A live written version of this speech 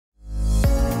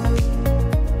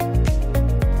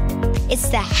It's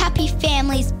the Happy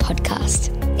Families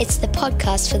Podcast. It's the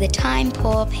podcast for the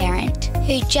time-poor parent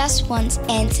who just wants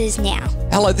answers now.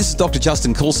 Hello, this is Dr.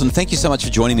 Justin Coulson. Thank you so much for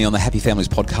joining me on the Happy Families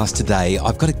Podcast today.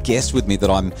 I've got a guest with me that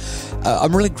I'm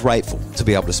really grateful to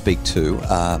be able to speak to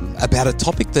about a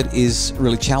topic that is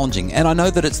really challenging. And I know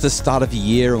that it's the start of the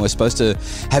year and we're supposed to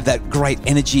have that great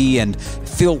energy and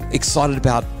feel excited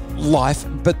about life,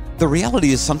 but the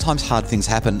reality is sometimes hard things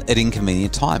happen at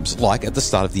inconvenient times, like at the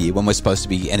start of the year when we're supposed to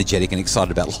be energetic and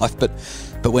excited about life, but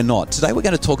we're not. Today we're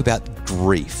going to talk about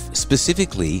grief,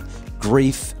 specifically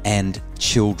grief and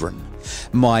children.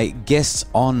 My guest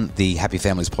on the Happy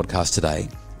Families podcast today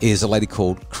is a lady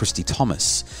called Kristy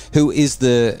Thomas, who is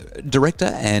the director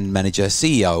and manager,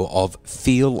 CEO of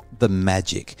Feel the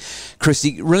Magic.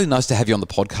 Kristy, really nice to have you on the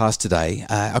podcast today.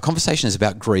 Our conversation is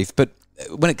about grief, but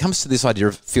when it comes to this idea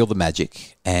of Feel the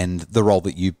Magic and the role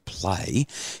that you play,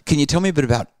 can you tell me a bit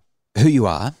about who you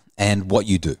are and what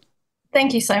you do?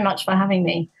 Thank you so much for having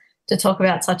me to talk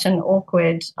about such an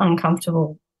awkward,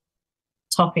 uncomfortable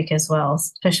topic as well,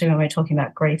 especially when we're talking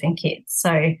about grief and kids.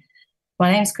 So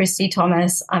my name's Kristy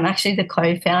Thomas. I'm actually the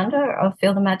co-founder of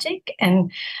Feel the Magic,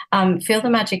 and Feel the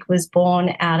Magic was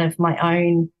born out of my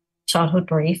own childhood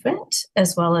bereavement,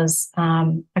 as well as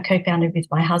I co-founded with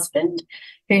my husband,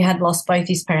 who had lost both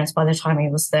his parents by the time he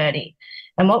was 30.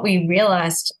 And what we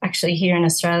realised actually here in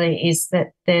Australia is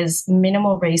that there's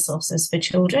minimal resources for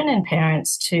children and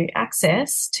parents to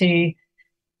access to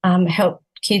help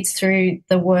kids through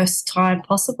the worst time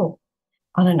possible.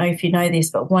 I don't know if you know this,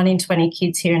 but 1 in 20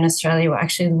 kids here in Australia will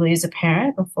actually lose a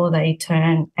parent before they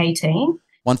turn 18.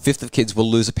 1/5 of kids will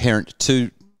lose a parent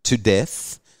to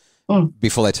death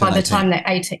before they turn 18. By the time they're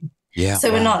 18. Yeah.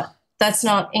 So that's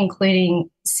not including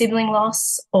sibling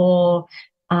loss, or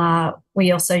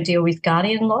we also deal with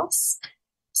guardian loss,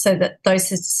 so that those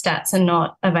stats are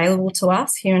not available to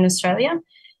us here in Australia.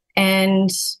 And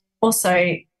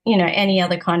also, any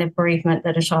other kind of bereavement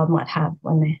that a child might have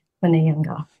when they're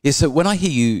younger. Yeah, so when I hear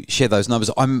you share those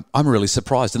numbers, I'm really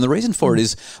surprised. And the reason for it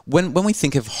is when we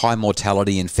think of high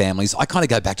mortality in families, I kind of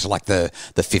go back to like the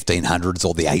 1500s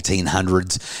or the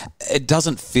 1800s. It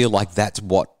doesn't feel like that's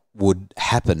what would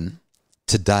happen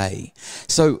today.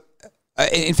 So,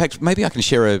 in fact, maybe I can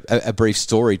share a brief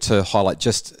story to highlight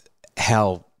just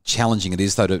how challenging it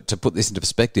is, though, to put this into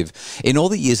perspective. In all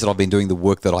the years that I've been doing the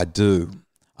work that I do,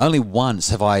 only once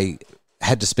have I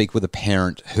had to speak with a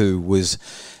parent who was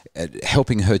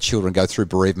helping her children go through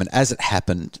bereavement. As it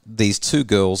happened, these two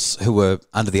girls who were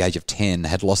under the age of 10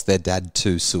 had lost their dad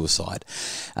to suicide.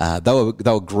 They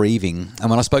were grieving. And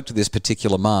when I spoke to this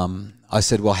particular mum, I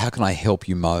said, well, how can I help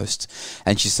you most?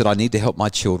 And she said, I need to help my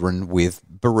children with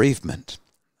bereavement.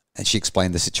 And she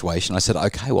explained the situation. I said,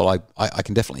 okay, well, I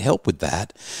can definitely help with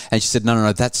that. And she said,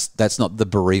 no, that's not the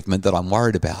bereavement that I'm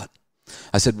worried about.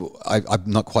 I said, well, I'm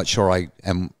not quite sure I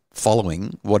am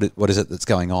following what is it that's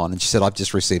going on. And she said, I've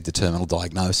just received a terminal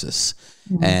diagnosis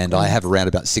and I have around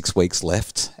about 6 weeks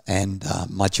left, and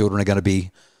my children are going to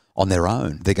be on their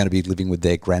own. They're going to be living with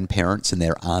their grandparents and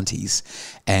their aunties,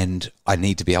 and I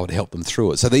need to be able to help them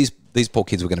through it. So these poor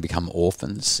kids were going to become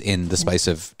orphans in the space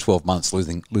of 12 months,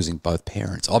 losing both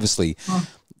parents. Obviously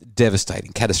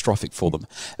devastating, catastrophic for them.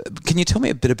 Can you tell me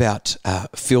a bit about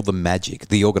Feel the Magic,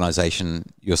 the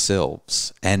organisation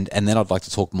yourselves, and then I'd like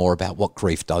to talk more about what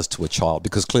grief does to a child,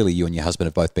 because clearly you and your husband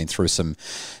have both been through some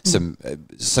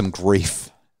grief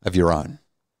of your own.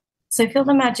 So Feel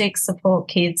the Magic support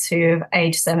kids who have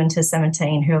aged 7 to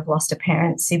 17 who have lost a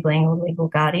parent, sibling or legal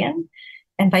guardian.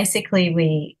 And basically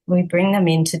we bring them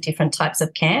into different types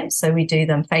of camps. So we do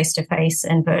them face-to-face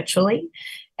and virtually.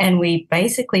 And we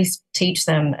basically teach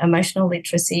them emotional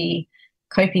literacy,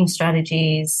 coping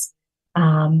strategies.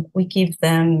 We give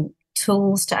them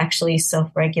tools to actually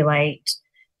self-regulate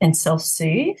and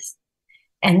self-soothe.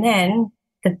 And then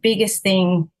the biggest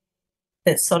thing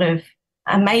that's sort of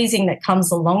amazing that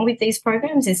comes along with these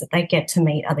programs is that they get to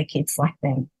meet other kids like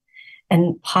them.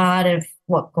 And part of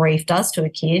what grief does to a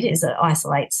kid is it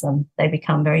isolates them. They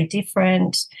become very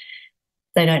different.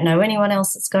 They don't know anyone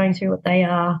else that's going through what they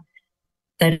are.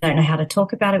 They don't know how to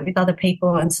talk about it with other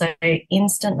people. And so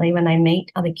instantly when they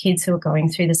meet other kids who are going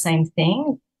through the same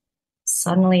thing,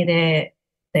 suddenly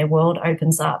their world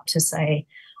opens up to say,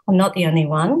 I'm not the only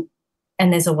one,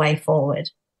 and there's a way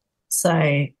forward.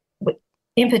 So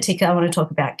in particular, I want to talk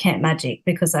about Camp Magic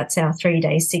because that's our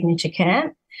 3-day signature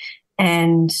camp.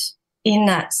 And in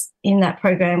that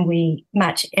program, we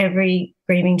match every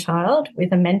grieving child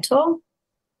with a mentor,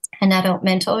 an adult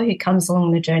mentor who comes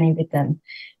along the journey with them.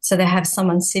 So they have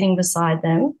someone sitting beside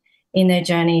them in their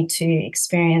journey to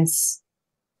experience,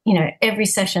 every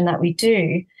session that we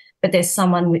do, but there's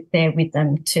someone there with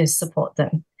them to support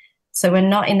them. So we're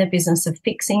not in the business of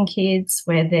fixing kids.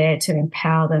 We're there to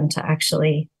empower them to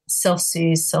actually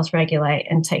self-soothe, self-regulate,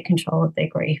 and take control of their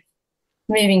grief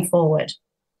moving forward.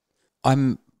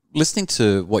 I'm listening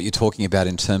to what you're talking about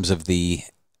in terms of the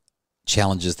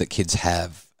challenges that kids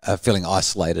have, feeling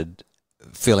isolated,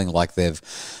 feeling like they've,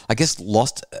 I guess,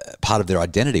 lost part of their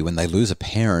identity when they lose a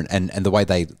parent, and the way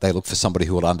they look for somebody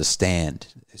who will understand,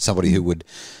 somebody who would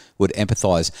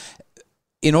empathise.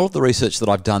 In all of the research that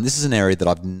I've done, this is an area that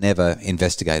I've never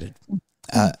investigated.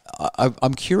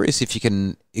 I'm curious if you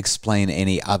can explain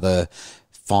any other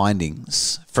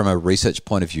findings from a research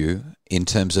point of view in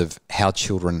terms of how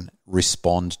children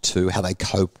respond to, how they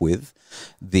cope with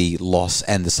the loss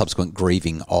and the subsequent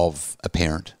grieving of a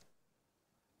parent.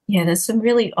 Yeah, there's some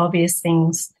really obvious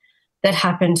things that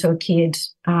happen to a kid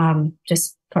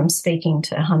just from speaking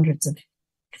to hundreds of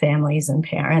families and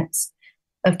parents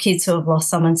of kids who have lost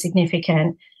someone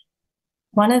significant.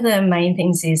 One of the main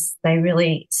things is they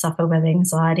really suffer with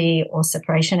anxiety or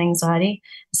separation anxiety,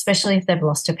 especially if they've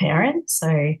lost a parent.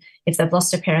 So if they've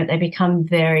lost a parent, they become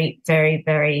very, very,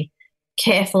 very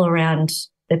careful around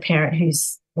the parent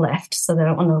who's left. So they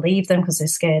don't want to leave them because they're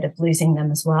scared of losing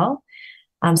them as well.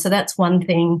 So that's one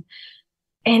thing.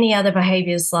 Any other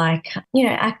behaviours like,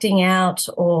 acting out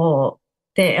or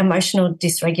their emotional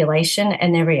dysregulation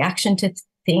and their reaction to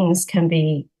things can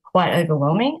be quite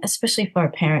overwhelming, especially for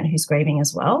a parent who's grieving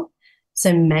as well.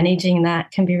 So managing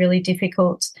that can be really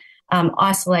difficult.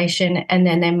 Isolation, and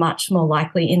then they're much more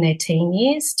likely in their teen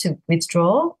years to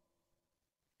withdraw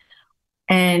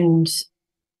and,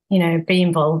 be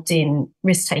involved in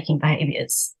risk-taking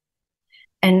behaviours.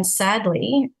 And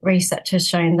sadly, research has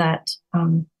shown that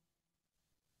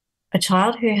a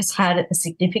child who has had a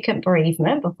significant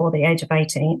bereavement before the age of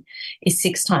 18 is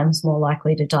 6 times more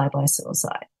likely to die by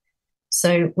suicide.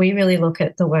 So we really look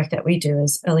at the work that we do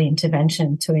as early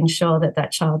intervention to ensure that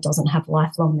that child doesn't have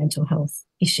lifelong mental health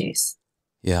issues.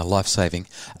 Yeah, life-saving.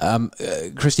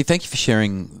 Kristy, thank you for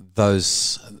sharing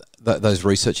those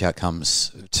research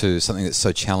outcomes to something that's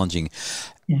so challenging.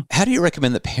 Yeah. How do you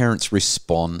recommend that parents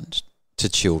respond to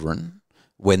children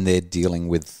when they're dealing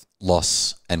with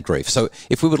loss and grief? So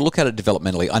if we were to look at it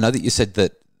developmentally, I know that you said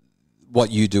that what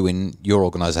you do in your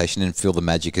organisation in Feel the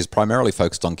Magic is primarily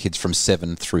focused on kids from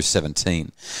 7 through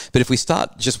 17. But if we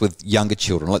start just with younger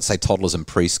children, let's say toddlers and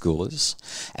preschoolers,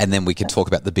 and then we can talk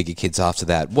about the bigger kids after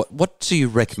that, what do you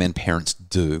recommend parents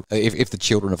do if the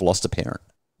children have lost a parent?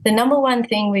 The number one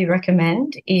thing we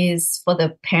recommend is for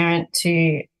the parent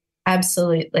to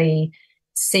absolutely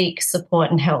seek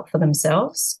support and help for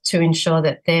themselves to ensure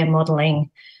that they're modelling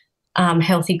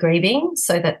healthy grieving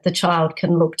so that the child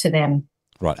can look to them.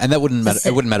 Right, and that wouldn't matter.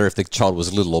 It wouldn't matter if the child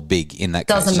was little or big in that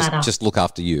case. Doesn't matter. Just look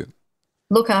after you.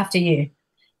 Look after you.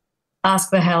 Ask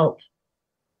for help.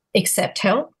 Accept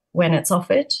help when it's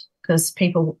offered, because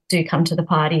people do come to the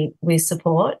party with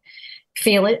support.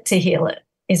 Feel it to heal it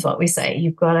is what we say.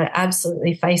 You've got to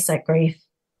absolutely face that grief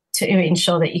to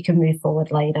ensure that you can move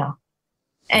forward later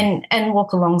and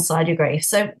walk alongside your grief.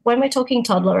 So when we're talking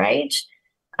toddler age,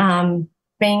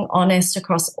 being honest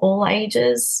across all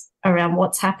ages around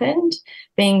what's happened,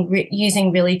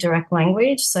 using really direct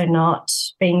language, so not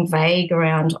being vague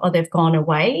around, they've gone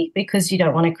away, because you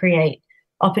don't want to create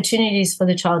opportunities for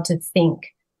the child to think,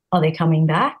 they're coming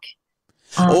back.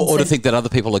 Or to think that other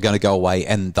people are going to go away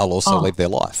and they'll also live their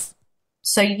life.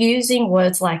 So using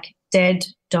words like dead,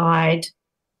 died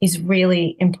is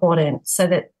really important so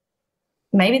that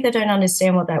maybe they don't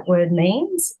understand what that word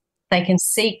means. They can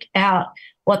seek out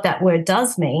what that word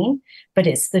does mean, but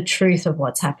it's the truth of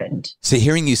what's happened. See,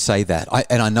 hearing you say that,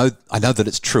 I know that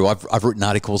it's true. I've written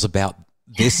articles about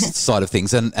this side of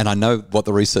things, and I know what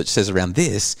the research says around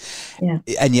this. Yeah.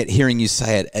 And yet, hearing you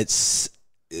say it,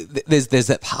 there's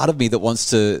that part of me that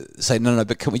wants to say no,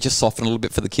 but can we just soften a little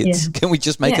bit for the kids? Yeah. Can we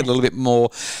just make it a little bit more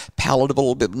palatable, a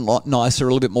little bit nicer, a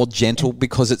little bit more gentle?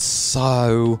 Because it's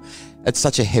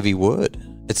such a heavy word.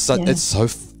 It's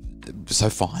so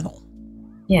final.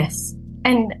 Yes.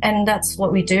 And that's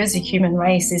what we do as a human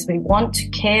race, is we want to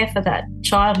care for that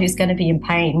child who's going to be in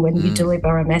pain when you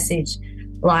deliver a message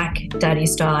like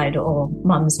daddy's died or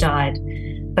mum's died.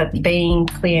 But being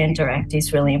clear and direct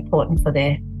is really important for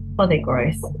their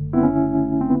growth.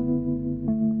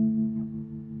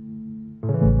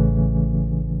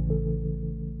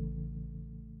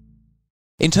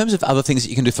 In terms of other things that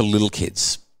you can do for little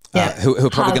kids who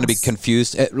are probably going to be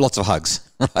confused, lots of hugs,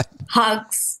 right?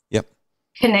 Hugs. Yep.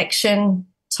 Connection,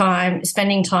 time,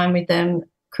 spending time with them,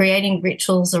 creating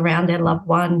rituals around their loved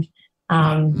one.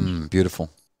 Beautiful.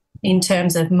 In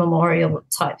terms of memorial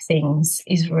type things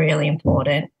is really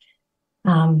important.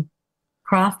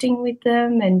 crafting with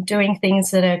them and doing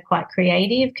things that are quite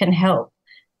creative can help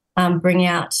bring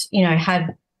out,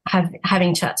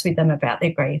 having chats with them about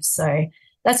their grief. So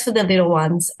that's for the little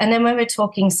ones. And then when we're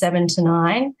talking 7 to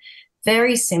 9,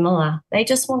 very similar. They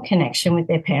just want connection with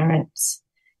their parents.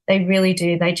 They really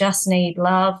do. They just need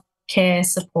love, care,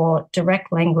 support,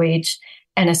 direct language,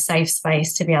 and a safe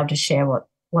space to be able to share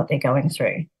what they're going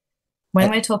through.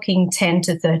 When we're talking 10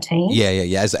 to 13.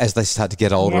 Yeah. As they start to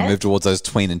get older and move towards those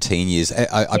tween and teen years,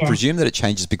 I presume that it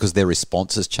changes because their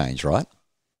responses change, right?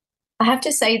 I have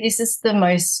to say this is the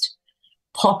most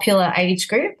popular age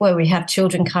group where we have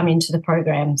children come into the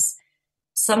programs.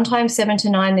 Sometimes 7 to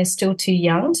 9, they're still too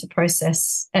young to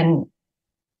process and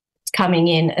coming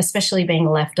in, especially being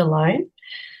left alone.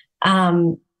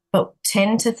 But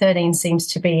 10 to 13 seems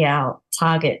to be our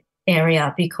target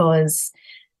area because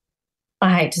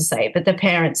I hate to say it, but the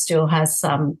parent still has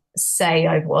some say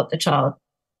over what the child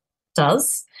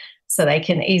does. So they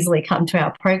can easily come to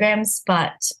our programs,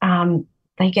 but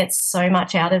they get so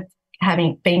much out of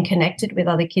having been connected with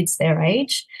other kids their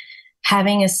age,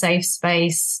 having a safe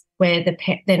space where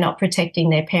they're not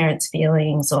protecting their parents'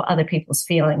 feelings or other people's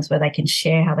feelings, where they can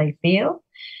share how they feel,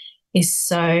 is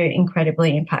so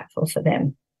incredibly impactful for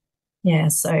them. Yeah,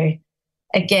 so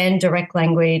again, direct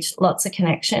language, lots of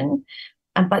connection.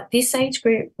 But this age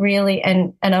group really,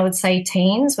 and I would say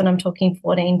teens, when I'm talking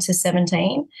 14 to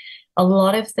 17, a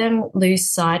lot of them lose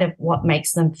sight of what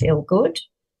makes them feel good.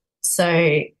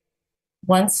 So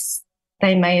once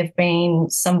they may have been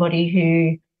somebody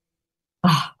who,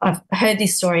 I've heard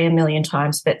this story a million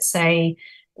times, but say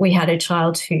we had a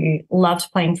child who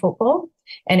loved playing football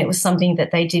and it was something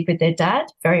that they did with their dad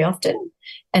very often.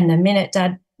 And the minute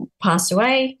dad passed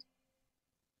away,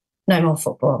 no more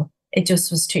football. It just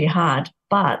was too hard.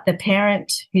 But the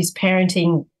parent who's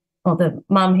parenting, or the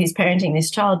mum who's parenting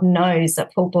this child, knows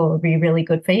that football will be really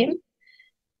good for him.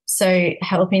 So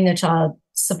helping the child,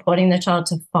 supporting the child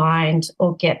to find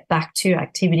or get back to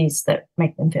activities that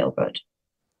make them feel good.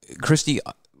 Kristy,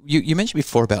 you mentioned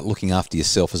before about looking after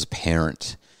yourself as a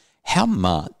parent. How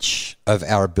much of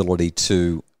our ability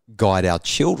to guide our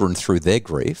children through their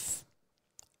grief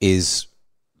is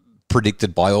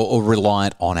predicted by or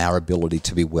reliant on our ability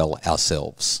to be well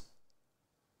ourselves?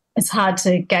 It's hard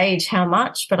to gauge how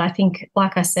much, but I think,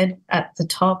 like I said at the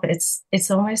top, it's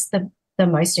almost the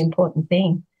most important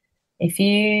thing. If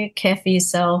you care for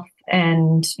yourself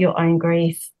and your own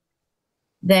grief,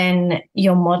 then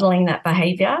you're modeling that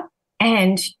behaviour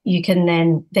and you can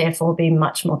then therefore be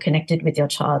much more connected with your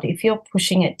child. If you're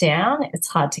pushing it down, it's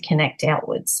hard to connect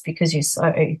outwards because you're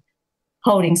so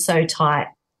holding so tight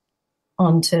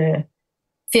onto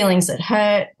feelings that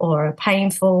hurt or are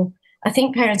painful. I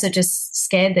think parents are just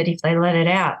scared that if they let it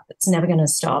out, it's never going to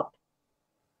stop,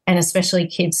 and especially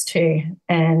kids too.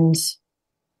 And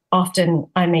often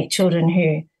I meet children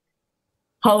who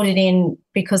hold it in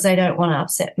because they don't want to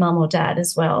upset mum or dad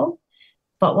as well.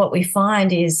 But what we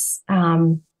find is,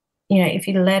 if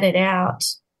you let it out,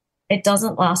 it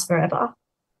doesn't last forever,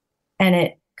 and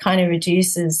it kind of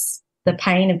reduces the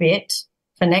pain a bit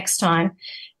for next time.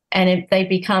 And if they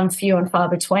become few and far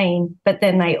between, but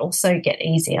then they also get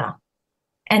easier.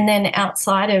 And then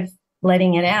outside of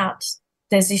letting it out,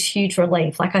 there's this huge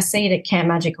relief. Like I see it at Camp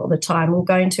Magic all the time. We'll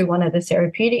go into one of the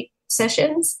therapeutic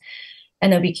sessions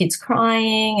and there'll be kids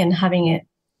crying and having it,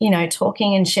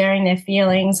 talking and sharing their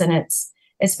feelings. And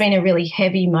it's been a really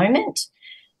heavy moment.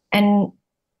 And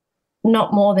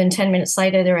not more than 10 minutes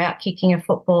later, they're out kicking a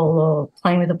football or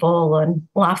playing with a ball and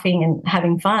laughing and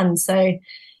having fun. So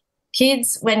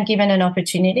kids, when given an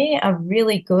opportunity, are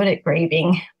really good at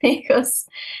grieving because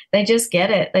they just get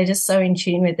it. They're just so in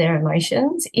tune with their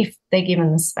emotions if they're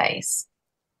given the space.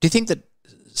 Do you think that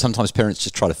sometimes parents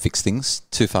just try to fix things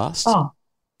too fast? Oh,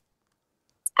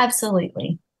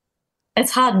 absolutely.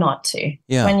 It's hard not to.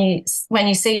 Yeah. When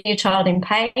you see your child in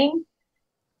pain,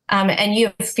 and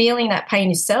you're feeling that pain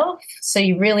yourself, so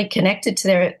you're really connected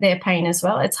to their pain as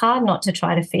well, it's hard not to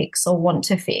try to fix or want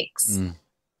to fix.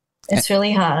 It's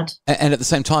really hard. And at the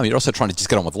same time, you're also trying to just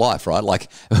get on with life, right? Like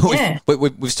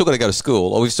we've still got to go to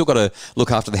school, or we've still got to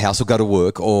look after the house or go to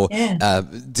work or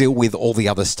deal with all the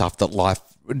other stuff that life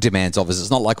demands of us. It's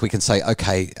not like we can say,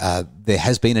 okay, there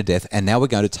has been a death and now we're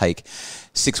going to take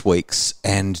 6 weeks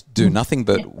and do nothing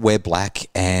but wear black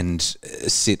and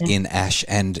sit in ash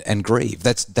and grieve.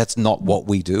 That's not what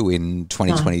we do in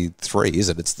 2023, is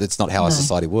it? It's not how our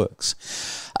society works.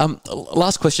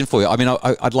 Last question for you. I mean,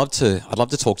 I'd love to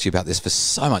talk to you about this for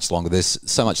so much longer. There's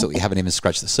so much that we haven't even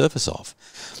scratched the surface of.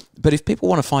 But if people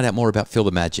want to find out more about Feel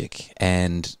the Magic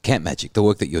and Camp Magic, the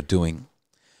work that you're doing,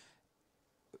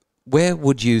 where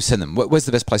would you send them? Where's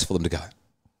the best place for them to go?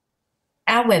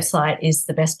 our website is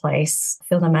the best place,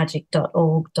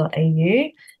 feelthemagic.org.au.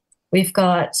 We've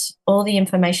got all the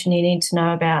information you need to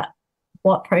know about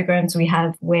what programs we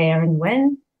have, where and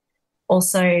when.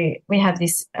 Also, we have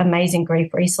this amazing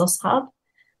grief resource hub.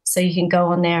 So you can go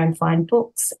on there and find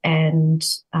books and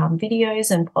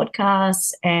videos and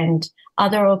podcasts and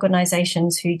other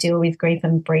organisations who deal with grief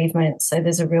and bereavement. So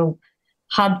there's a real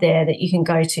hub there that you can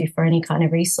go to for any kind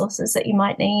of resources that you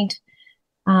might need.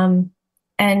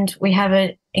 And we have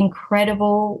an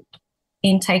incredible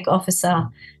intake officer.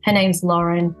 Her name's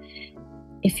Lauren.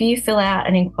 If you fill out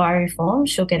an inquiry form,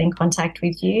 she'll get in contact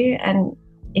with you. And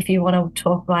if you want to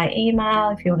talk by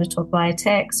email, if you want to talk by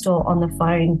text or on the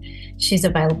phone, she's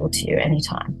available to you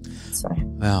anytime. So,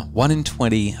 wow, 1 in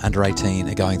 20 under 18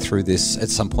 are going through this at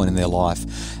some point in their life.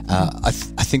 I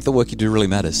think the work you do really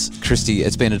matters. Kristy,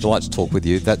 it's been a delight to talk with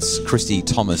you. That's Kristy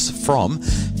Thomas from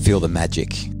Feel the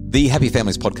Magic. The Happy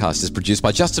Families podcast is produced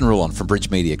by Justin Ruon from Bridge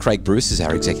Media. Craig Bruce is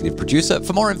our executive producer.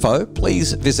 For more info,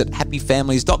 please visit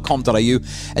happyfamilies.com.au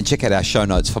and check out our show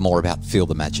notes for more about Feel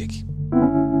the Magic.